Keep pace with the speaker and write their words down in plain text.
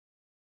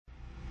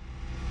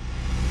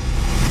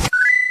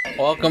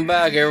Welcome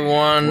back,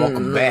 everyone.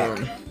 Welcome back.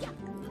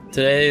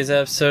 Today's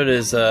episode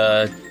is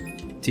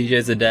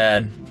TJ's a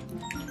dad.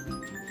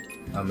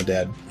 I'm a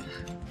dad.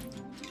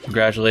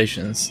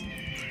 Congratulations.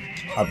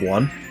 I've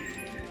won.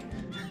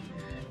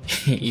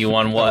 You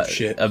won what? Oh,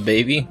 shit. A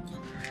baby?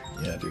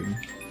 Yeah, dude.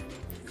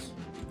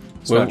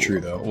 It's not true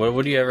though. What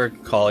would you ever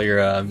call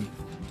your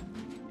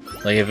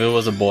like if it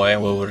was a boy,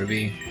 what would it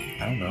be?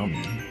 I don't know,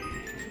 man.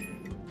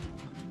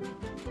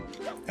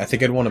 I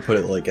think I'd want to put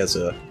it like as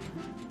a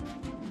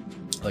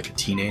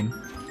T name.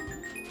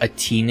 A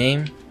T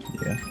name?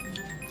 Yeah.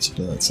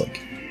 Something that's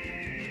like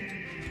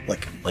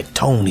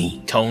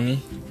Tony. Tony?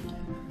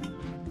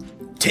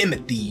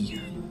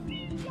 Timothy.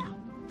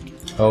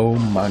 Oh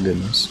my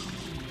goodness.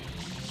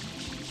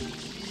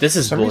 This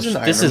is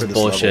bullshit. This is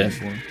bullshit.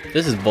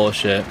 This is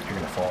bullshit. You're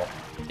gonna fall.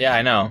 Yeah,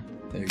 I know.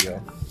 There you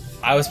go.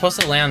 I was supposed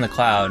to land on the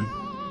cloud.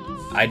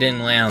 I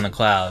didn't land on the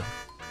cloud.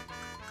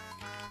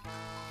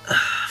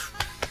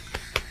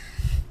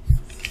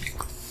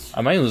 I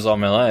might lose all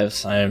my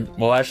lives.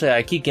 Well, actually,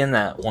 I keep getting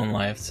that one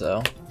life,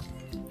 so...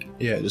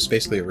 Yeah, it just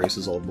basically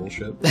erases all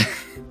bullshit.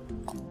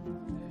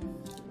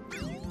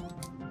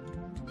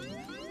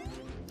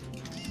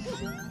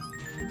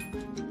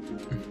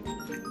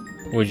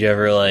 Would you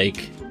ever,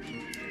 like,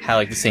 have,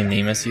 like, the same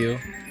name as you?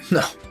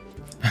 No.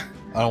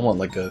 I don't want,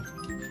 like, a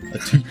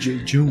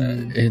TJ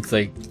Jr. It's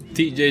like,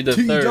 TJ the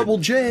Third.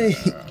 T-double-J!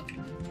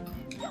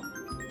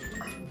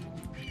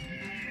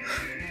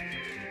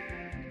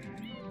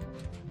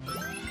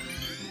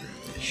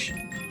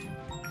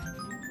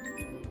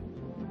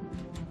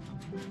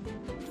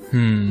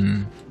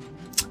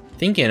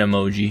 Thinking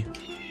emoji.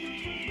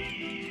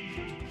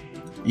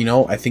 You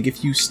know, I think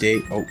if you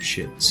stay... Oh,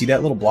 shit. See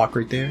that little block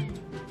right there?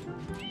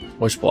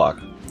 Which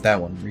block? That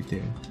one, right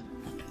there.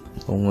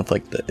 The one with,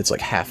 like, it's,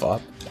 like, half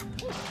up.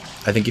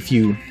 I think if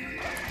you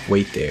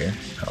wait there...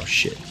 Oh,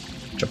 shit.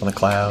 Jump on the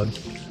cloud.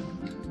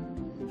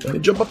 Let me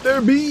jump up there,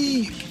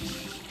 B!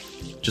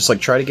 Just, like,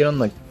 try to get on,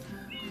 like,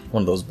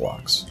 one of those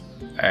blocks.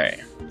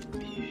 Alright.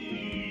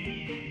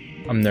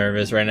 I'm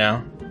nervous right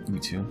now. Me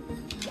too.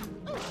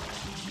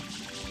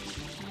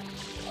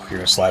 You're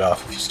gonna slide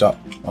off if you stop.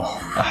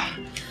 Oh.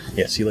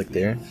 Yeah, see, like,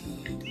 there?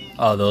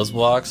 Oh, those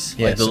blocks?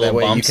 Yeah, like the so little that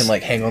way bumps? you can,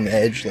 like, hang on the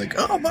edge, like,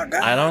 oh my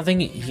god! I don't think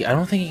he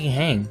can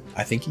hang.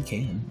 I think he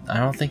can. I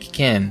don't think he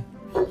can.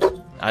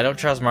 I don't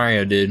trust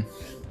Mario, dude.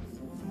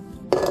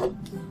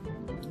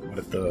 What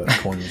if the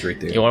coin was right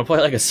there? You wanna play,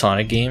 like, a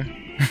Sonic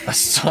game? A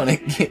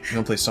Sonic game? You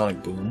wanna play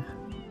Sonic Boom?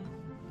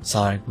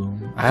 Sonic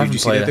Boom. I Did haven't you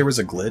see played that there was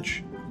a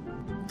glitch?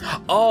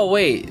 Oh,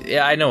 wait.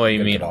 Yeah, I know what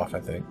you mean. Get off,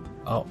 I think.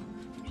 Oh.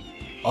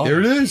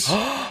 There it is!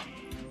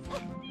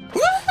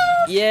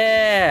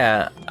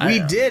 Yeah! We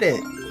did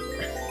it!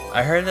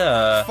 I heard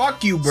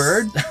Fuck you,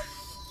 bird!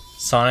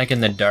 Sonic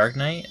in the Dark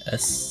Knight?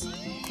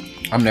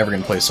 I'm never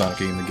gonna play a Sonic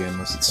game again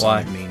unless it's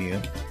Sonic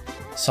Mania.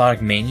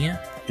 Sonic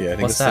Mania? Yeah, I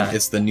think What's that?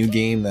 It's the new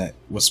game that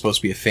was supposed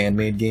to be a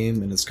fan-made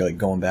game, and it's like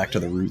going back to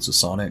the roots of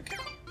Sonic.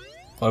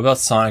 What about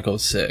Sonic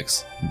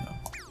 06? No.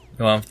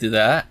 You want to do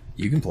that?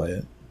 You can play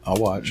it. I'll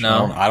watch.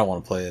 No. I don't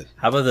want to play it.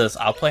 How about this?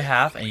 I'll play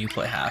half and you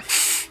play half.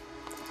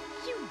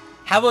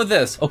 How about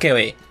this? Okay,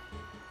 wait.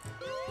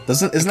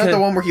 Isn't that the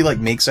one where he like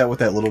makes out with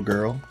that little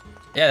girl?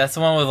 Yeah, that's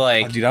the one with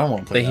like dude, I don't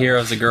want to play the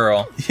hero's a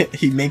girl. Yeah,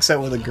 he makes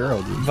out with a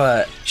girl, dude.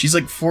 But she's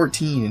like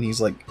 14 and he's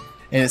like,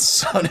 and it's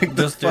Sonic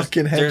the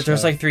fucking Hedgehog.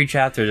 There's like 3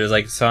 chapters. There's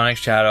like Sonic,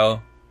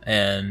 Shadow,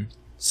 and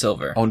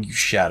Silver. I want to use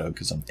Shadow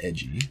because I'm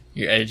edgy.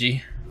 You're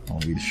edgy? I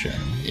want to be the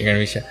Shadow. You're gonna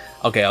be Shadow.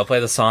 Okay, I'll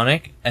play the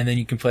Sonic, and then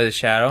you can play the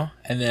Shadow,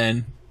 and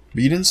then...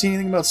 But you didn't see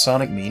anything about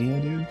Sonic Mania,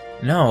 dude?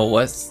 No,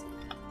 what's...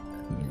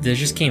 It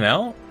just came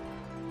out?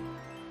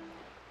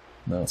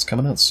 No, it's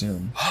coming out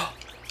soon.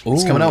 Ooh.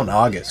 It's coming out in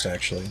August,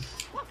 actually.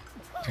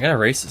 I gotta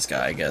race this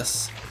guy, I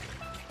guess.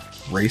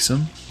 Race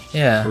him?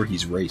 Yeah. Or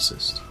he's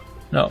racist.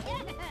 No.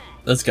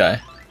 This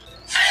guy.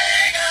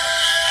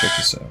 Check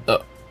this out.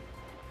 Oh.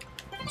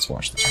 Let's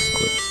watch this real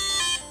quick.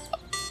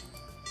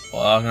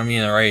 Well, I'm gonna be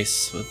in a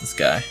race with this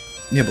guy.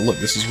 Yeah, but look,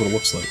 this is what it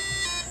looks like.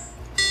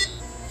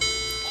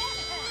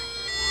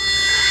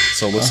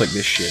 So it looks like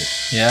this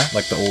shit. Yeah?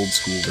 Like the old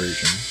school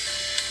version.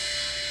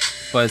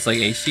 But it's like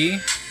HD?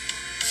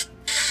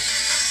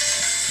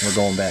 We're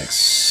going back.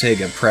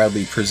 Sega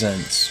proudly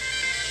presents,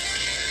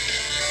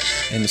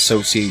 in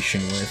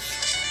association with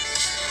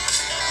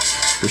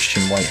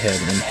Christian Whitehead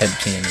and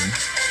Headcanon.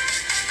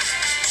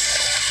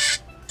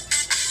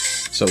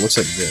 So it looks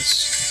like this.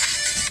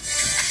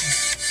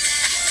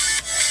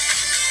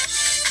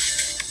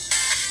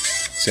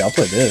 See, I'll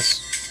play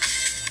this.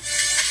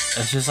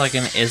 It's just like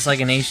an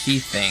HD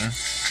thing.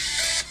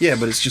 Yeah,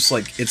 but it's just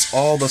like, it's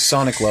all the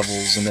Sonic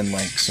levels and then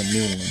like some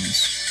new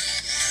ones.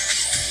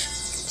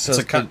 So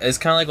it's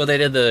kind of like what they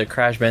did to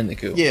Crash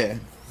Bandicoot. Yeah.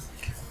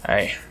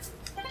 Alright.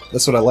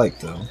 That's what I like,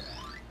 though.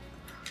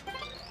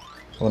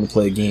 I want to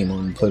play a game. I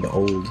want to play the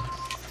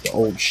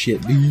old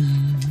shit, dude.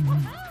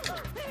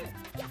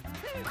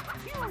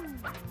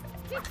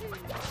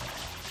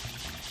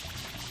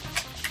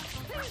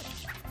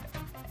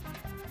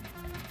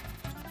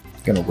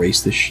 Gonna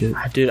race this shit.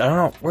 Dude, I don't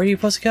know. Where are you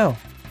supposed to go?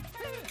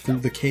 through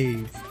the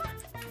cave.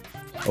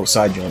 Oh,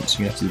 side jumps.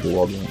 You have to do the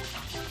wall jump.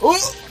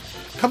 Oh!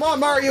 Come on,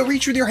 Mario!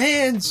 Reach with your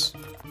hands!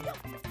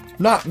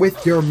 Not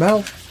with your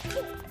mouth.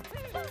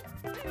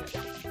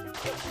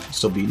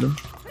 Still beating him?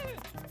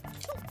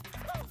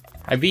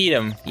 I beat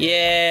him.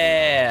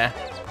 Yeah!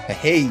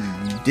 Hey,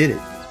 you did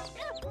it.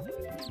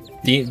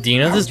 Do you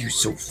know this? You're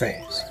so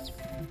fast.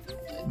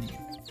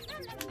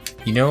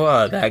 You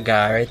know that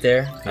guy right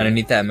there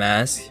underneath that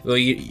mask? Well,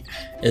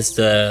 it's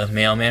the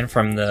mailman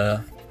from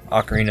the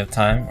Ocarina of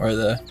Time, or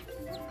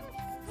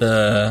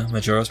the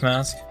Majora's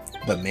Mask.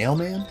 The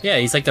mailman? Yeah,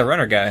 he's like the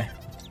runner guy.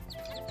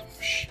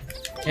 Shit.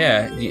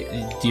 Yeah,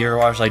 do you ever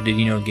watch like Did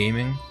You Know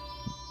Gaming?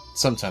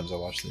 Sometimes I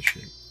watch this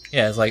shit.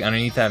 Yeah, it's like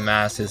underneath that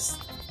mask is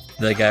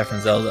the guy from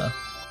Zelda.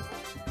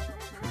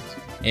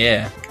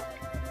 Yeah.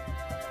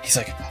 He's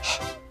like...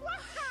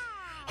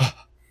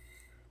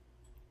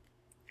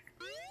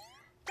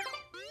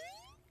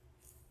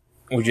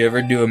 Would you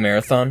ever do a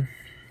marathon?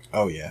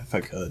 Oh yeah, if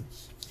I could.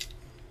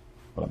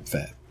 But I'm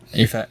fat.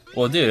 You're fat.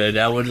 Well, dude,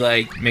 that would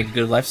like make a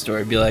good life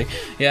story. Be like,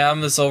 yeah,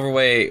 I'm this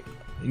overweight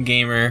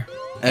gamer,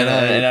 And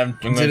I'm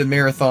did a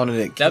marathon and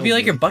it that'd be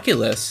like me. your bucket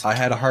list. I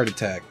had a heart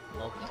attack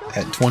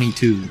at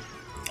 22.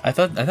 I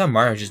thought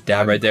Mario just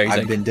dabbed right there. He's I've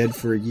like, been dead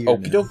for a year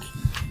okie now.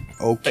 dokie.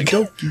 Okie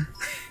dokie.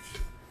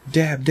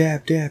 Dab,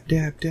 dab, dab,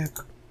 dab, dab.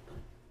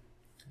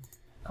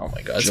 Oh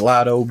my god.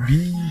 Gelato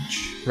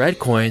Beach. Red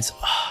coins.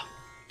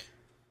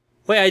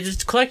 Wait, I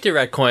just collected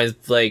red coins.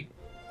 Like,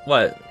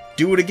 what?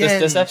 Do it again.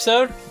 This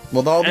episode?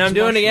 With all And I'm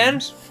doing it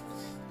again?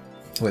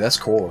 Wait, that's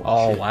coral.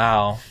 Oh, Shit.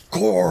 wow.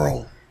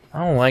 Coral.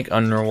 I don't like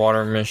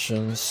underwater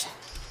missions.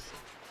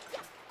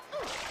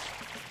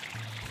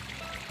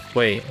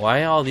 Wait,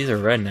 why all these are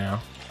red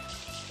now?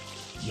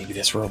 Maybe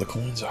that's where all the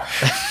coins are.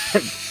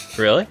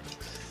 Really?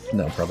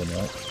 No, probably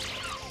not.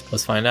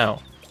 Let's find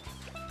out.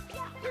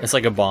 It's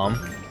like a bomb.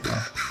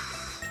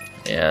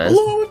 Yeah.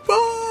 Hello,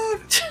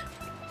 Bud.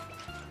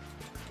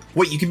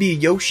 Wait, you can be a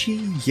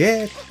Yoshi?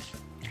 Yeah.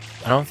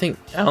 I don't think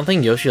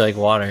Yoshi like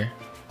water.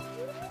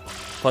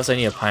 Plus, I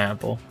need a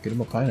pineapple. Get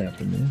him a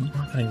pineapple, man. I'm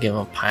not gonna give him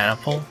a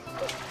pineapple.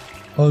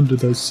 Under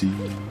the sea.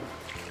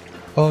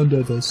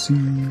 Under the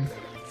sea.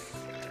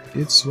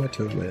 It's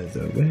sweater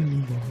weather when we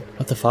walk.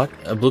 What the fuck?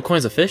 A blue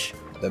coin's a fish?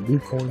 The blue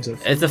coins are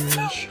It's a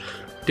fish.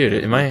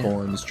 Dude, am I?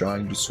 Coins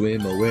trying to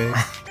swim away.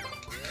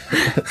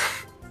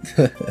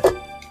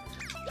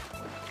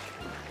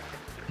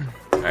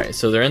 Alright,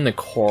 so they're in the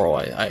coral,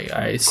 I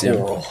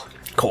assume.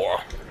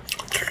 Coral.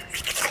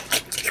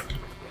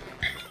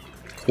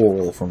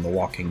 Coral from The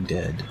Walking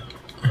Dead.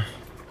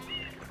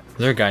 Is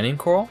there a guy named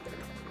Coral?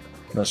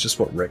 That's just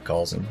what Rick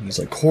calls him. He's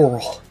like,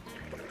 Coral.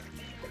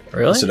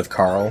 Really? Instead of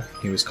Carl,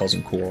 he always calls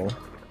him Coral.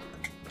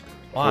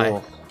 Why?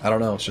 Coral. I don't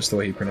know, it's just the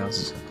way he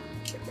pronounces it.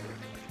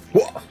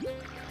 Whoa!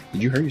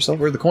 Did you hurt yourself?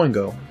 Where'd the coin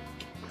go?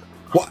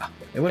 What?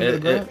 It went into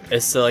the ground?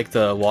 It's like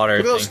the water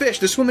Look at those thing. fish,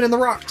 they're swimming in the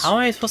rocks! How am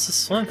I supposed to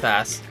swim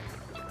fast?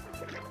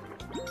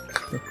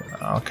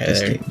 Okay, This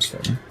there. game's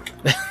funny.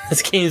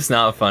 This game's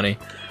not funny.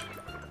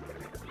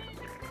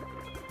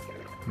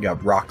 You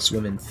got rock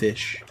swimming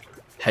fish.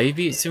 Have you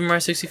beat Super Mario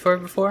 64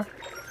 before?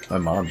 My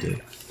mom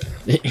did.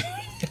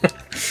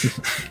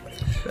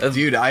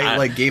 Dude, I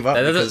like gave up.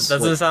 That because,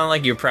 doesn't like, sound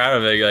like you're proud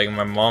of it. You're like,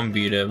 my mom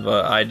beat it,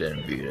 but I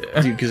didn't beat it.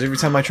 dude, because every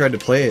time I tried to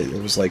play it,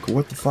 it was like,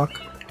 what the fuck?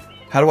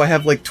 How do I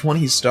have like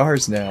 20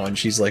 stars now? And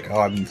she's like, oh,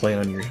 I've been playing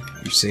on your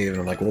save.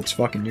 And I'm like, well, it's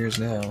fucking yours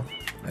now.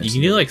 You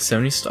can do like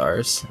 70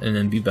 stars and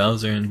then beat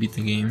Bowser and beat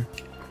the game.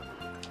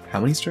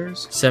 How many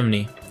stars?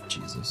 70.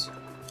 Jesus.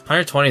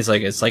 120 is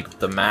like, it's like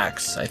the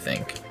max, I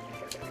think.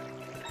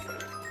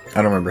 I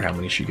don't remember how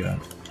many she got.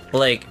 But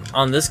like,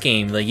 on this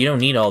game, like, you don't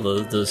need all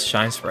those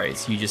shine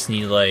sprites. You just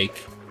need like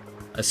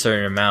a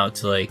certain amount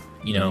to like,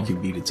 you know. You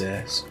can beat its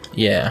ass.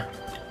 Yeah.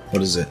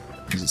 What is it?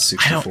 Is it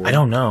 64? I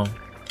don't know.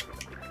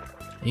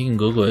 You can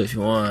Google it if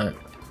you want.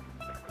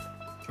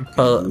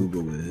 But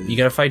Google it. you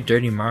gotta fight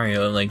Dirty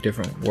Mario in like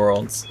different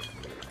worlds.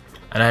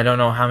 And I don't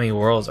know how many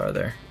worlds are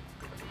there.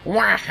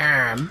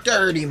 Wham!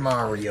 Dirty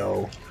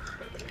Mario!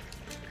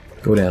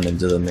 Go down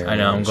into the mirror. I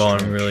know, I'm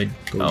going really...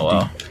 Go oh,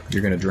 wow. deep.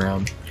 You're gonna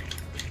drown.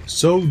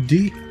 So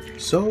deep.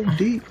 So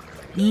deep.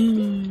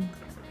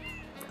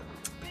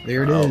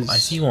 There it is. I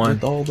see one.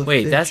 With all the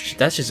Wait, fish.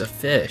 that's just a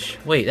fish.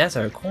 Wait, that's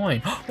our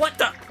coin. What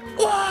the?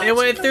 What? It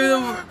went through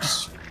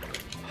the...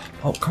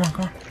 Oh, come on,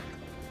 come on.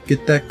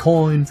 Get that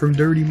coin from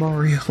Dirty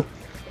Mario.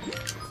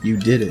 You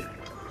did it.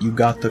 You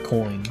got the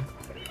coin.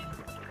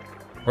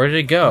 Where did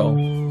it go?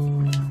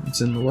 Oh,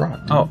 it's in the rock.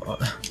 Dude. Oh,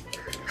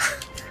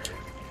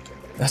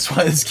 That's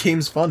why this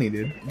game's funny,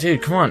 dude.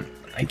 dude, come on.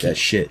 Get that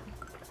shit.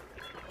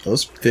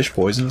 Those fish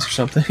poisons or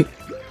something?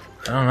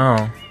 I don't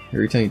know.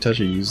 Every time you touch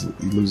it, you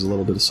lose a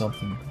little bit of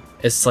something.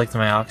 It's like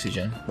my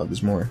oxygen. But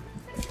there's more.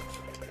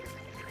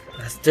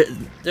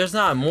 There's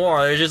not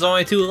more. There's just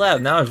only 2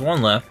 left. Now there's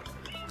 1 left.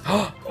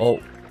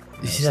 Oh,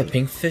 you see that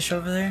pink fish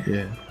over there?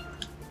 Yeah.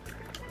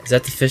 Is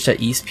that the fish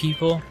that eats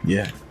people?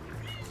 Yeah.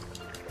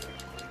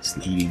 It's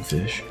the eating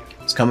fish.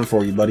 It's coming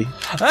for you, buddy.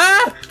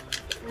 Ah!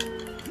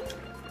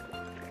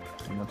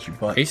 He wants your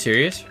butt. Are you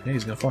serious? Yeah,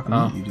 he's gonna fucking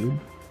Oh. eat you, dude.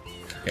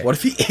 Okay. What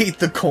if he ate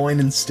the coin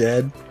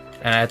instead?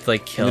 And I had to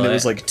like kill and it. It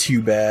was like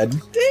too bad.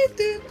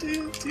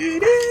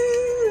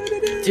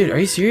 Dude, are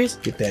you serious?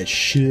 Get that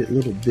shit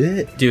little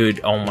bit.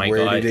 Dude, oh my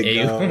Where god. did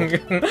it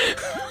go?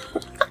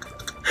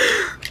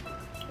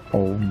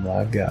 Oh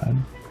my god.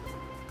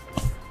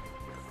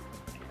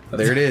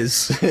 There it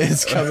is.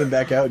 It's coming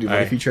back out, dude.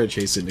 What if you try to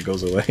chase it and it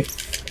goes away?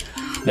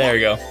 There we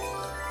go.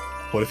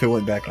 What if it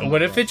went back on?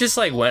 What if it just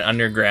like went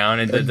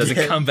underground and it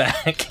doesn't come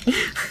back?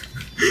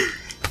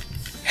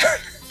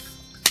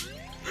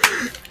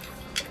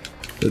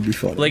 That'd be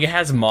funny. Like it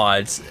has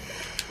mods.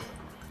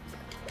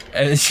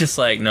 And it's just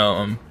like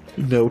no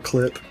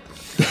clip.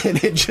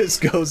 And it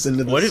just goes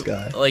into the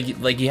sky.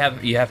 Like you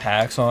have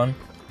hacks on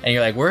and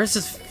you're like, where is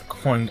this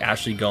coin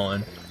actually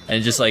going? And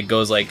it just like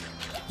goes like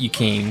you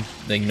can't,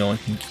 like no one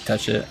can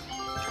touch it.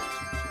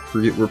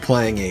 We're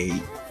playing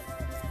a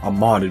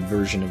modded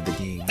version of the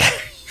game.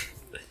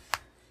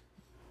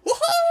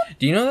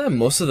 Do you know that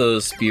most of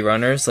those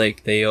speedrunners,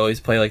 like, they always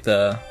play, like,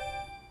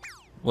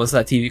 what's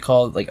that TV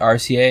called? Like,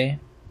 RCA?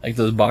 Like,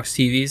 those box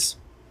TVs?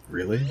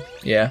 Really?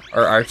 Yeah.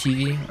 Or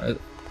RTV? I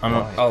don't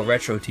know. Oh,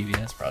 Retro TV.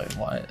 That's probably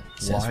why it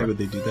stands Why for. would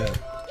they do that?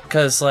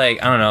 Because,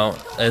 like, I don't know.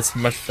 It's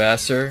much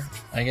faster,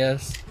 I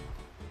guess.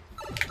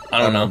 I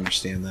don't know.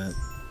 Understand that.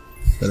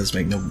 That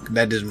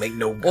doesn't make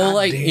no Well,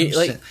 like,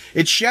 sense.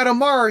 It's Shadow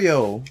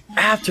Mario!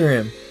 After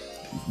him.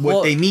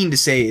 What they mean to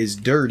say is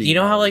dirty. You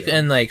know how, like, Mario.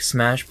 in, like,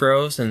 Smash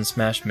Bros. And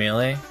Smash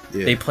Melee,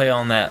 they play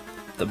on the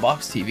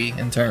box TV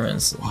in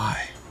tournaments.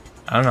 Why?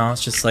 I don't know.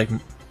 It's just, like,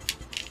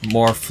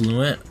 more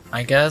fluent,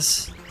 I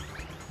guess.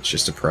 It's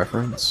just a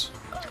preference?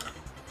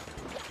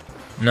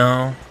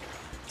 No.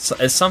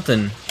 It's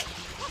something.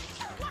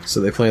 So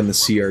they play on the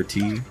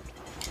CRT,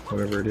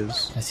 whatever it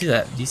is. I see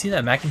that. Do you see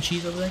that mac and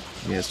cheese over there?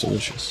 Yeah, it's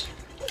delicious.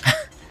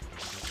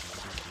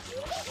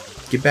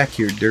 Get back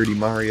here, Dirty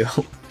Mario.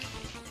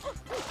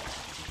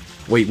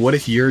 Wait, what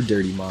if you're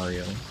Dirty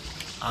Mario?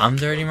 I'm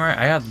Dirty Mario?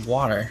 I got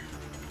water.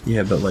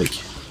 Yeah, but like...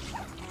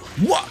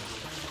 What?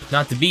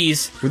 Not the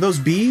bees. Were those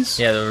bees?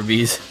 Yeah, there were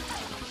bees.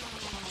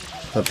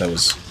 I thought that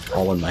was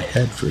all in my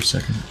head for a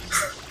second.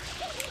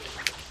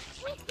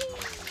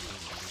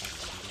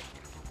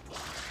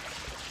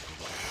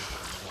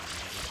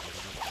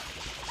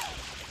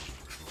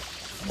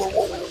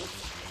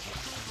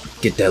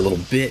 Get that little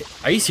bit.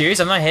 Are you serious?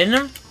 I'm not hitting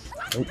him?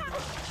 Nope.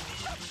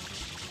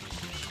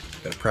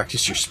 Gotta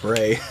practice your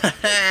spray.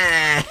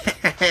 I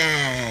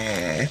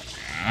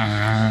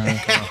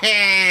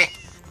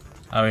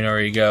don't even know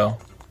where you go.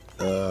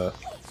 What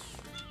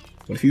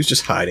if he was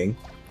just hiding?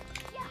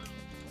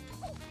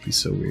 Be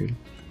so weird.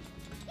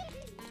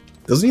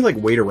 Doesn't he like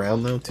wait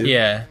around though too?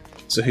 Yeah.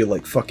 So he'll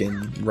like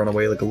fucking run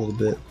away like a little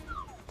bit.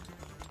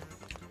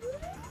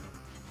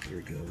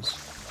 Here he goes.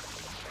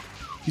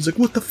 He's like,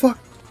 what the fuck?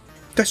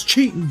 That's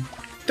cheating!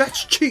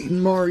 That's cheating,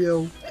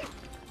 Mario!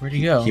 Where'd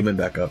he go? He went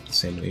back up the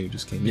same way he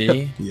just came. Did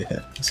he?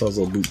 Yeah. I saw his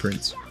little boot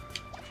prints.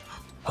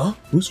 Huh?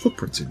 Whose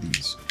footprints are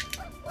these?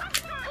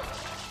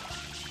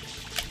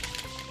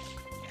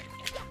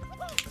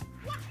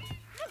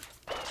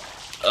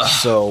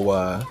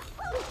 So,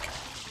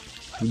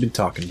 we've been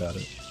talking about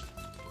it.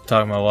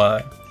 Talking about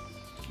what?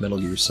 Metal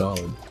Gear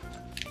Solid.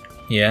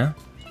 Yeah?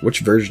 Which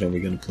version are we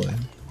gonna play?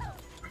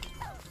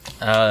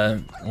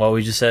 Well,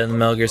 we just said in the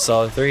Metal Gear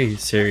Solid 3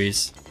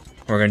 series,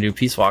 we're gonna do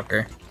Peace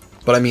Walker.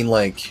 But I mean,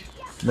 like,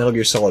 Metal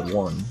Gear Solid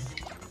 1.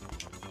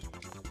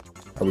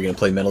 Are we gonna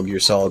play Metal Gear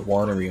Solid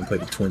 1, or are we gonna play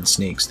the Twin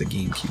Snakes, the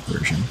GameCube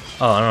version?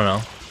 Oh, I don't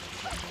know.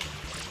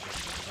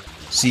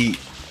 See,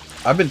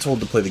 I've been told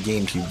to play the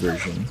GameCube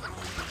version.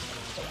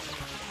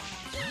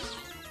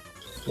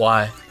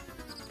 Why?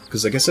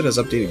 Because I guess it has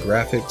updated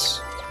graphics.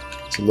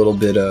 It's a little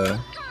bit, it's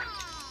a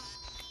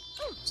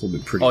little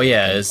bit pretty. Oh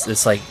yeah,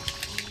 it's like,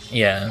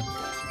 yeah.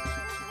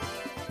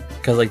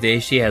 Because like the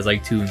HD has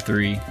like 2 and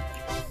 3.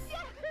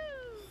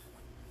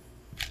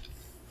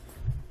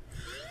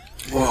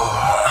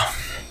 Whoa.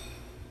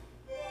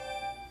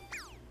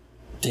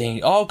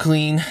 Dang, all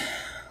clean.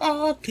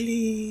 All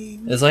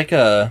clean. It's like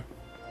a...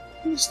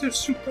 Mr.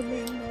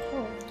 Superman.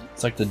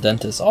 It's like the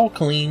dentist. All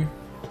clean.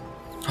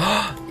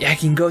 Yeah, I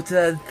can go to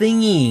that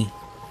thingy.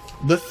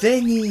 The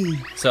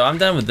thingy. So I'm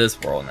done with this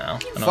world now.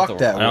 Fuck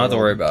that I don't have to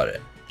world. worry about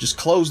it. Just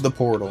close the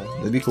portal.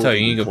 It'd be cool. So if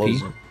you need to go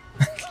close pee? it.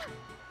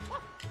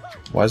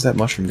 Why is that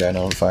mushroom guy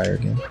not on fire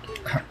again?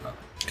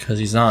 Because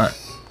he's not.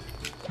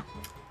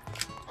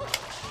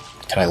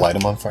 Can I light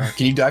him on fire?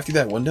 Can you dive through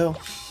that window?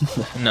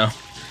 No.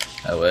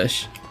 I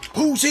wish.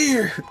 Who's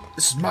here?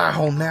 This is my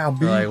home now,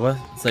 B. You're like, what?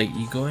 It's like,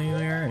 you go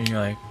anywhere? And you're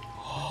like,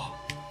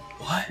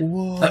 what?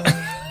 What?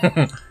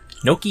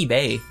 Noki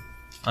Bay.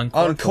 On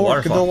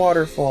Cork, the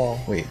waterfall.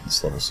 Wait,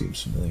 this level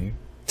seems familiar.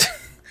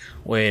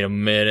 Wait a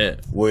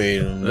minute. Wait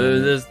a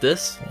minute.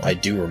 This? I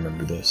do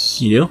remember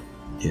this. You do?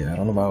 Yeah, I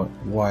don't know about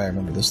why I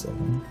remember this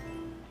level.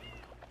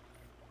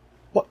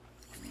 What?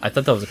 I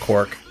thought that was a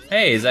Cork.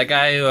 Hey, is that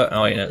guy who...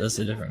 Oh wait, no, that's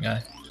a different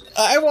guy.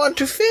 I want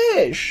to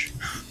fish!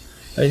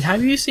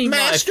 Have you seen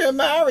Master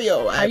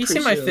Mario! Have you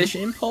seen my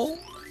fishing pole?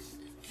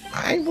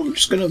 I'm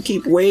just gonna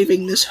keep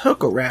waving this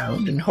hook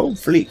around and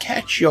hopefully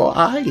catch your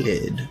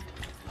eyelid.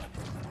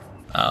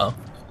 Oh.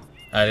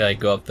 I like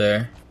go up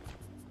there.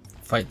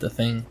 Fight the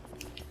thing.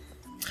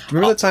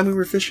 Remember that time we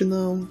were fishing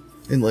though?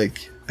 And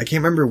like, I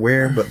can't remember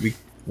where, but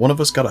one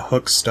of us got a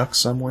hook stuck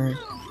somewhere.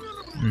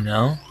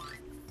 No.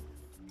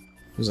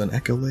 It was an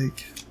Echo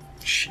Lake.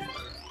 Shit.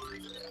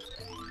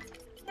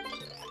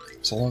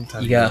 It's a long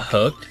time You ago. got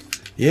hooked?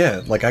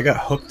 Yeah, like I got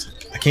hooked.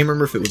 I can't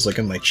remember if it was like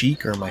in my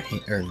cheek or in my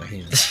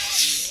hand.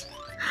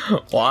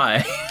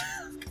 Why?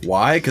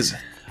 Why? Because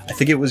I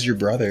think it was your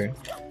brother.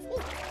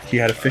 He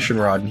had a fishing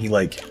rod and he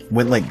like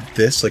went like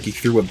this, like he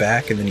threw it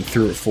back and then he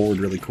threw it forward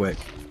really quick.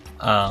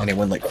 And it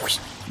went like whoosh,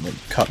 and,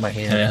 like cut my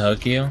hand. Can it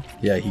hook you?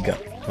 Yeah, he got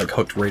like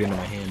hooked right into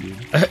my hand,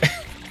 dude.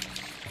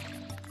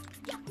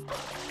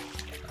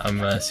 I'm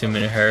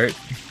assuming it hurt.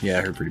 Yeah,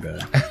 it hurt pretty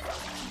bad.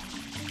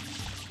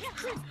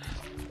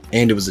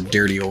 And it was a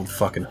dirty old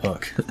fucking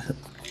hook.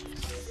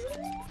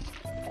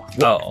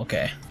 Oh,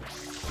 okay.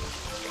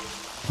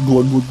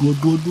 Glug, glug,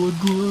 glug, glug, glug,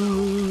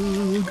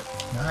 glug.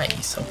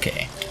 Nice,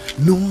 okay.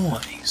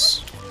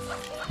 Nice.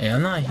 Yeah,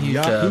 I'm not a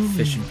huge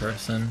fishing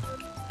person.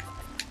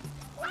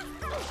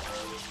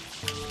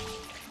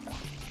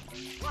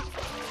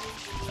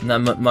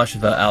 I'm not much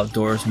of an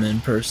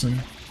outdoorsman person.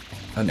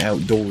 An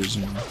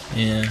outdoorsman.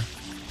 Yeah.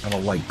 I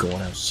don't like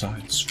going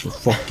outside. It's for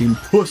fucking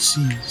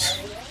pussies.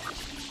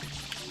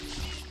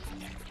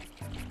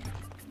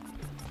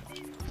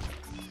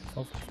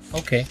 Oh,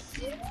 okay.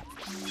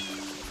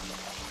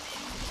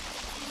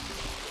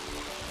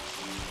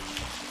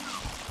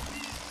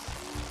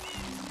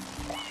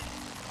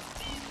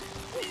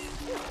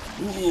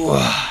 Ooh.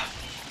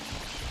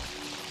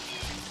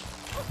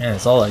 Man,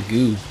 it's all that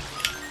goo.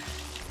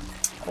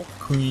 All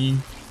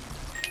clean.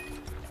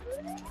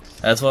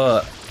 That's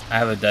why I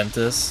have a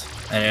dentist,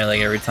 and like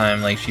every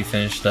time like she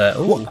finished that.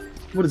 Ooh,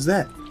 what is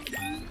that?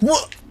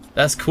 What?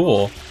 That's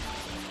cool.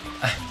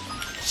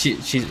 She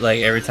like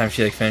every time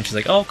she like finished, she's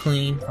like, "All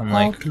clean." I'm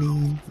like,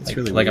 clean. That's like,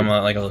 really like weird.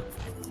 I'm like a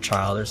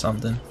child or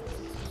something.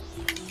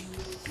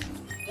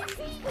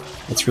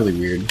 That's really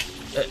weird.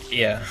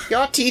 Yeah.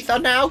 Your teeth are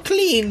now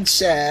clean,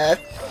 sir.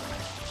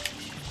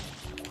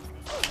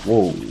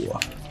 Whoa.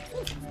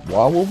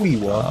 Wah wah wee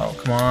wah.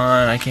 Oh, come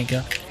on! I can't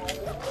go.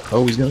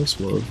 Oh, he's gonna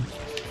explode.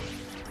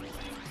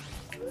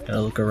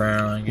 Gotta look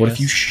around. I guess. What if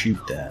you shoot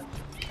that?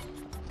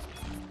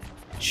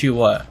 Shoot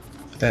what?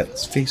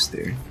 That's face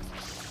there.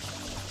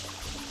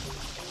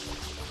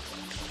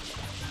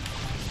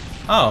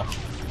 Oh.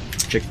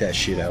 Check that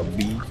shit out,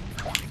 B.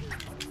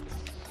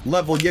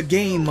 Level your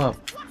game up.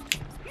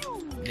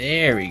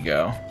 There we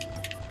go.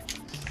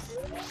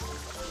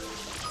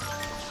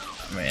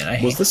 Man, I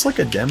hate. Was this like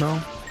a demo?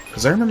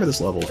 Because I remember this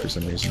level for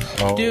some reason.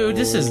 Oh. Dude,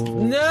 this is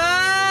no.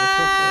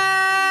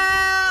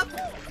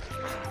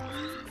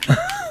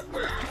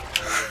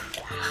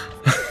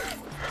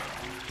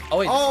 Oh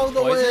wait, All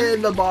the poison? way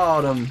in the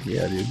bottom.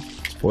 Yeah, dude.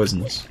 It's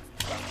poisonous.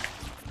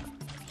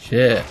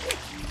 Shit.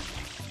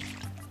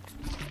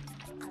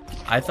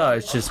 I thought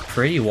it's just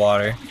pretty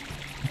water.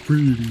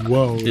 Pretty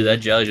wow. Dude, that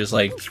jelly just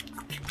like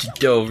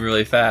dove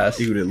really fast.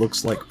 Dude, it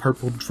looks like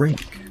purple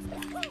drink.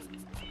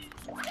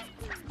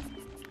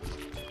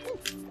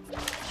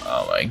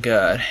 Oh my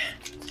god.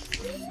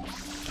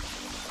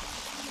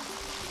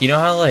 You know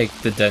how like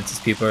the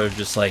dentist people are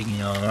just like, you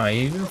know, are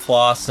you even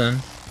flossing?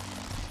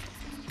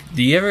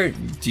 Do you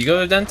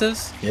go to the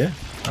dentist? Yeah.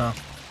 Oh.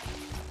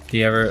 Do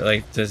you ever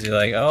like, does he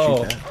like, oh,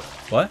 Shoot that.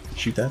 what?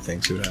 Shoot that thing,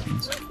 see what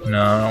happens.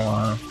 No, I don't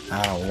want to.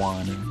 I don't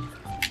want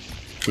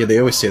to. Yeah, they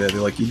always say that.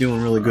 They're like, you're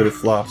doing really good at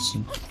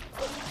flossing.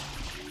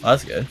 Oh,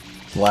 that's good.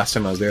 The last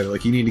time I was there, they're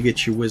like, you need to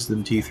get your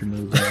wisdom teeth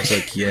removed. And I was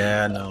like,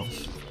 yeah, no.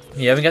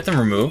 You haven't got them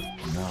removed?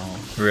 No.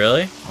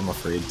 Really? I'm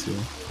afraid to.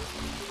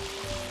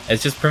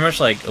 It's just pretty much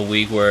like a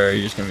week where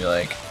you're just gonna be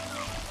like,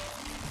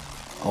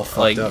 All fucked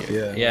like, up,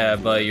 yeah. Yeah,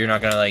 but you're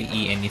not gonna like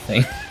eat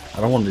anything.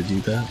 I don't want to do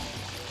that.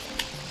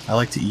 I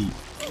like to eat.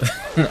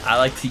 I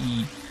like to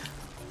eat.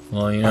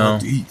 Well, you I know,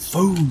 like to eat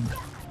food.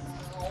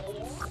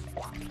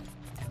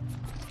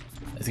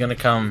 it's gonna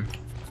come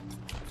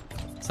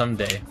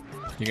someday.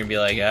 You're gonna be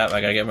like, yeah,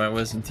 I gotta get my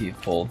wisdom teeth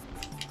pulled.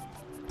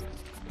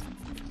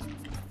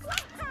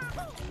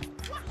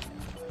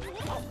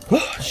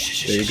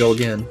 There you go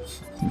again.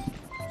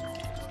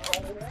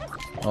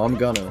 Oh, I'm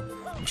gonna.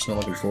 I'm just not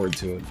looking forward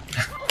to it.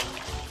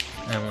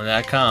 And when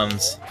that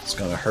comes, It's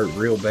gonna hurt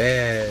real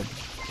bad.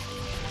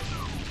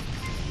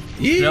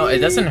 no, it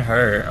doesn't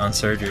hurt on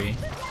surgery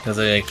because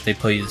they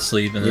put you to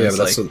sleep and then Yeah, it's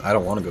but that's like what, I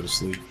don't want to go to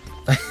sleep.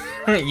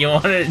 you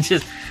want to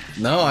just.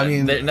 No, I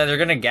mean, they're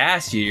gonna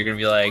gas you. You're gonna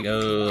be like,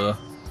 oh,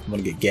 I'm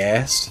gonna get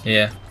gassed.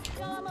 yeah.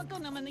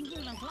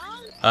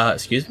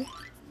 Excuse me.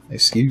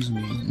 Excuse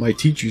me, my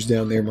teacher's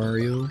down there,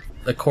 Mario.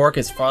 The cork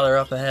is farther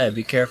up ahead.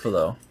 Be careful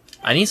though.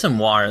 I need some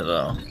water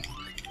though.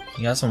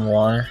 You got some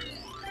water?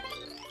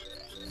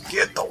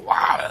 Get the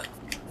water.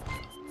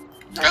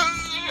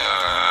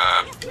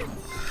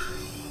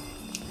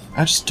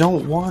 I just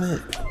don't want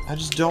it. I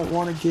just don't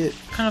want to get.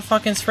 What kind of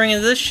fucking spring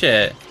is this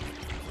shit?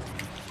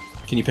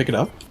 Can you pick it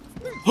up?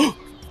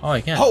 Oh,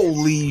 I can.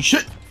 Holy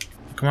shit!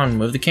 Come on,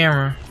 move the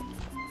camera.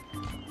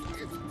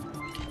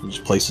 You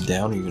just place it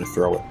down, or you're gonna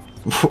throw it.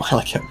 I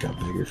like how it got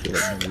bigger for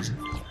that reason.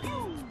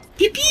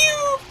 Pew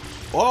pew!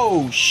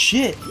 Oh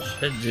shit!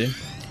 Shit, dude.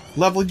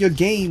 Level your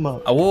game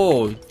up. Oh,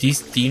 whoa! Do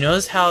you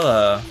notice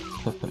how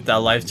that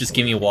life just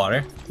gave me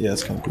water? Yeah,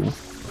 that's kind of cool.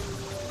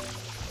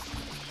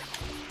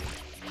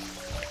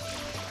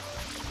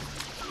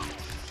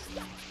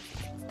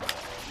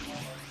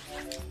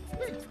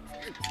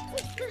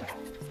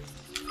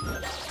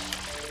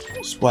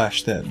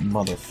 Splash that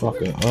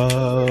motherfucker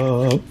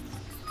up.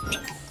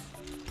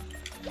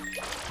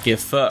 Get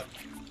fucked.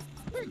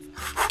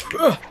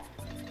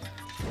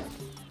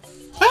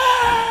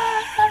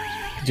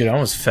 Dude, I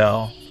almost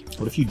fell.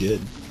 What if you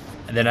did?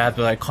 And then I have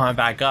to like climb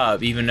back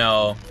up, even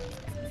though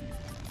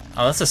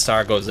unless the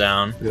star goes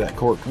down. Look at that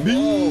cork.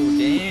 Oh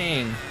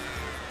dang!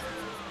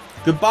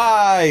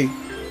 Goodbye,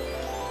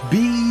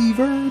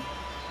 beaver.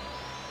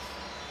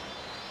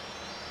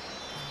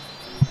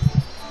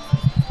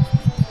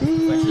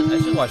 I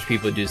should watch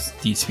people do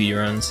these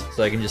speedruns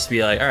so I can just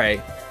be like, all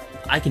right,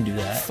 I can do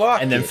that,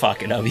 and then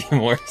fuck it up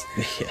even worse.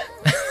 Yeah,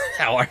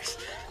 that works.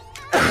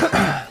 All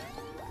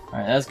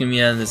right, that's gonna be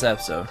the end of this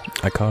episode.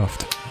 I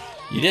coughed.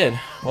 You did.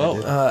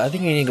 Well, I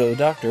think we need to go to the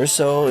doctor.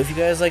 So if you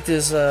guys like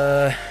this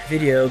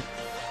video,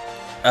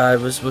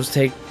 was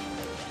take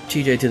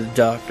TJ to the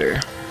doctor.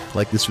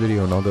 Like this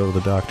video and I'll go to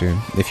the doctor.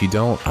 If you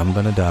don't, I'm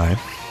gonna die.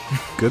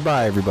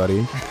 Goodbye,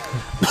 everybody.